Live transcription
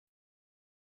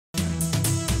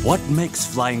What makes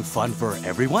flying fun for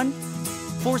everyone?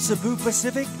 For Cebu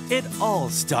Pacific, it all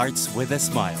starts with a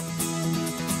smile.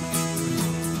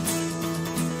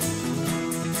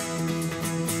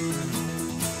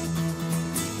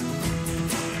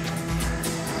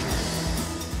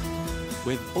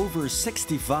 With over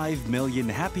 65 million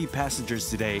happy passengers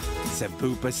today,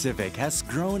 Cebu Pacific has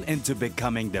grown into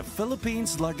becoming the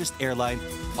Philippines' largest airline,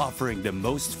 offering the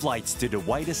most flights to the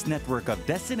widest network of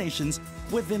destinations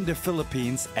within the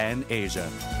Philippines and Asia.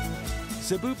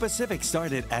 Cebu Pacific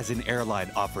started as an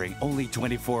airline offering only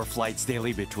 24 flights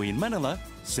daily between Manila,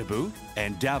 Cebu,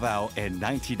 and Davao in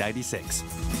 1996.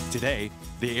 Today,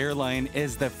 the airline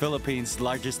is the Philippines'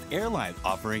 largest airline,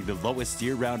 offering the lowest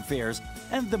year-round fares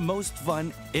and the most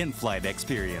fun in-flight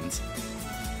experience.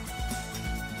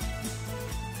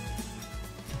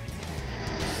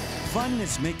 Fun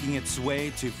is making its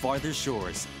way to farther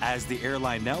shores as the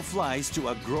airline now flies to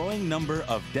a growing number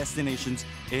of destinations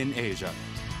in Asia.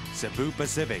 Cebu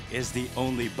Pacific is the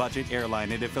only budget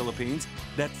airline in the Philippines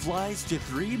that flies to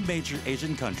 3 major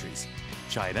Asian countries: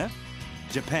 China,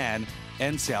 Japan,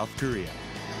 and South Korea.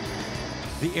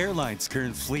 The airline's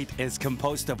current fleet is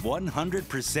composed of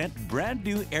 100% brand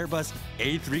new Airbus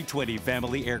A320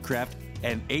 family aircraft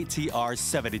and ATR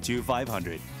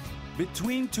 72-500.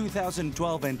 Between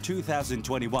 2012 and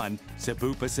 2021,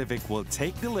 Cebu Pacific will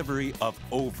take delivery of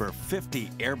over 50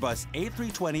 Airbus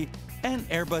A320 and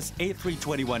Airbus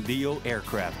A321neo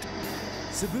aircraft.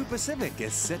 Cebu Pacific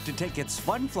is set to take its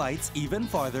fun flights even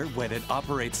farther when it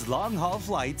operates long-haul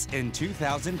flights in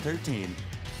 2013.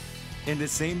 In the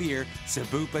same year,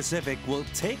 Cebu Pacific will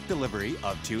take delivery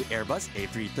of 2 Airbus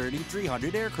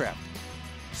A330-300 aircraft.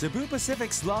 Cebu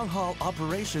Pacific's long-haul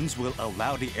operations will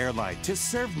allow the airline to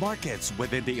serve markets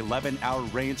within the 11-hour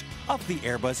range of the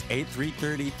Airbus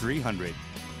A330-300.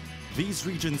 These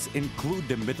regions include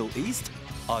the Middle East,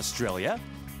 Australia,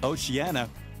 Oceania,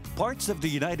 parts of the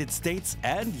United States,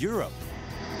 and Europe.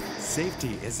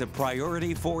 Safety is a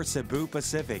priority for Cebu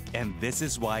Pacific, and this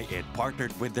is why it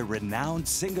partnered with the renowned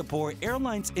Singapore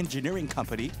Airlines Engineering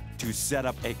Company to set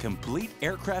up a complete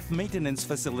aircraft maintenance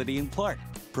facility in Clark,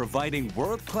 providing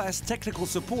world-class technical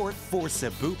support for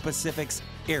Cebu Pacific's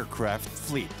aircraft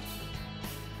fleet.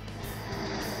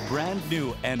 Brand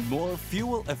new and more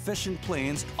fuel-efficient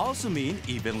planes also mean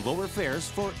even lower fares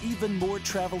for even more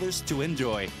travelers to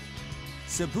enjoy.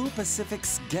 Cebu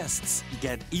Pacific's guests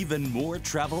get even more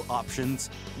travel options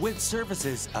with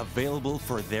services available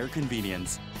for their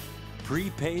convenience.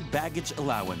 Prepaid baggage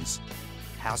allowance,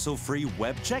 hassle-free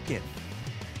web check-in,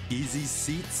 easy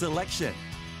seat selection,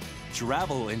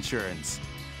 travel insurance,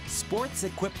 sports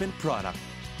equipment product,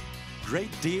 great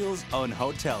deals on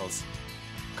hotels,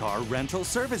 car rental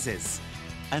services,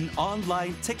 an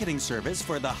online ticketing service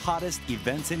for the hottest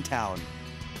events in town,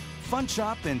 fun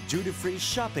shop and duty-free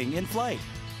shopping in flight,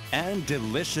 and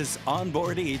delicious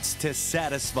onboard eats to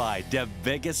satisfy the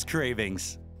biggest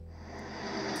cravings.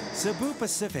 Cebu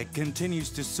Pacific continues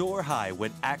to soar high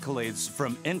with accolades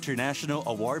from international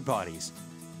award bodies.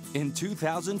 In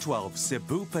 2012,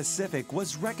 Cebu Pacific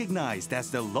was recognized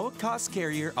as the Low-Cost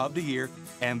Carrier of the Year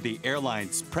and the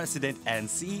airline's president and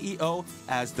CEO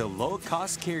as the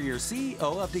Low-Cost Carrier CEO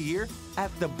of the Year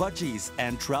at the Budgies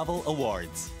and Travel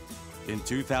Awards. In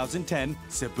 2010,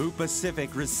 Cebu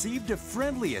Pacific received the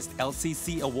Friendliest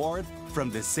LCC Award from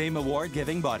the same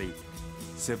award-giving body.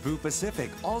 Cebu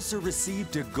Pacific also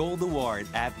received a Gold Award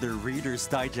at the Reader's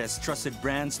Digest Trusted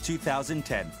Brands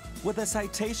 2010 with a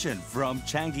citation from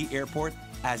Changi Airport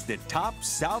as the top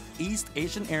Southeast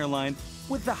Asian airline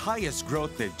with the highest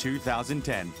growth in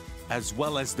 2010, as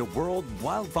well as the World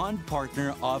Wild Fund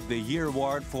Partner of the Year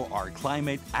Award for our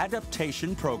climate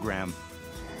adaptation program.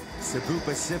 Cebu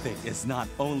Pacific is not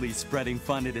only spreading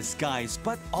fun in the skies,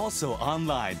 but also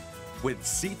online, with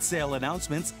seat sale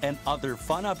announcements and other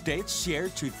fun updates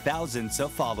shared to thousands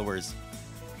of followers.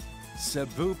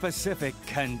 Cebu Pacific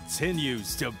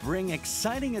continues to bring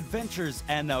exciting adventures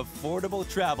and affordable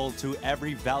travel to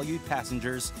every valued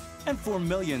passengers and for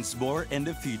millions more in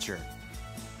the future.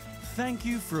 Thank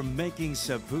you for making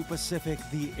Cebu Pacific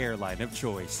the airline of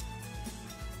choice.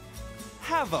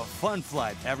 Have a fun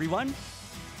flight, everyone!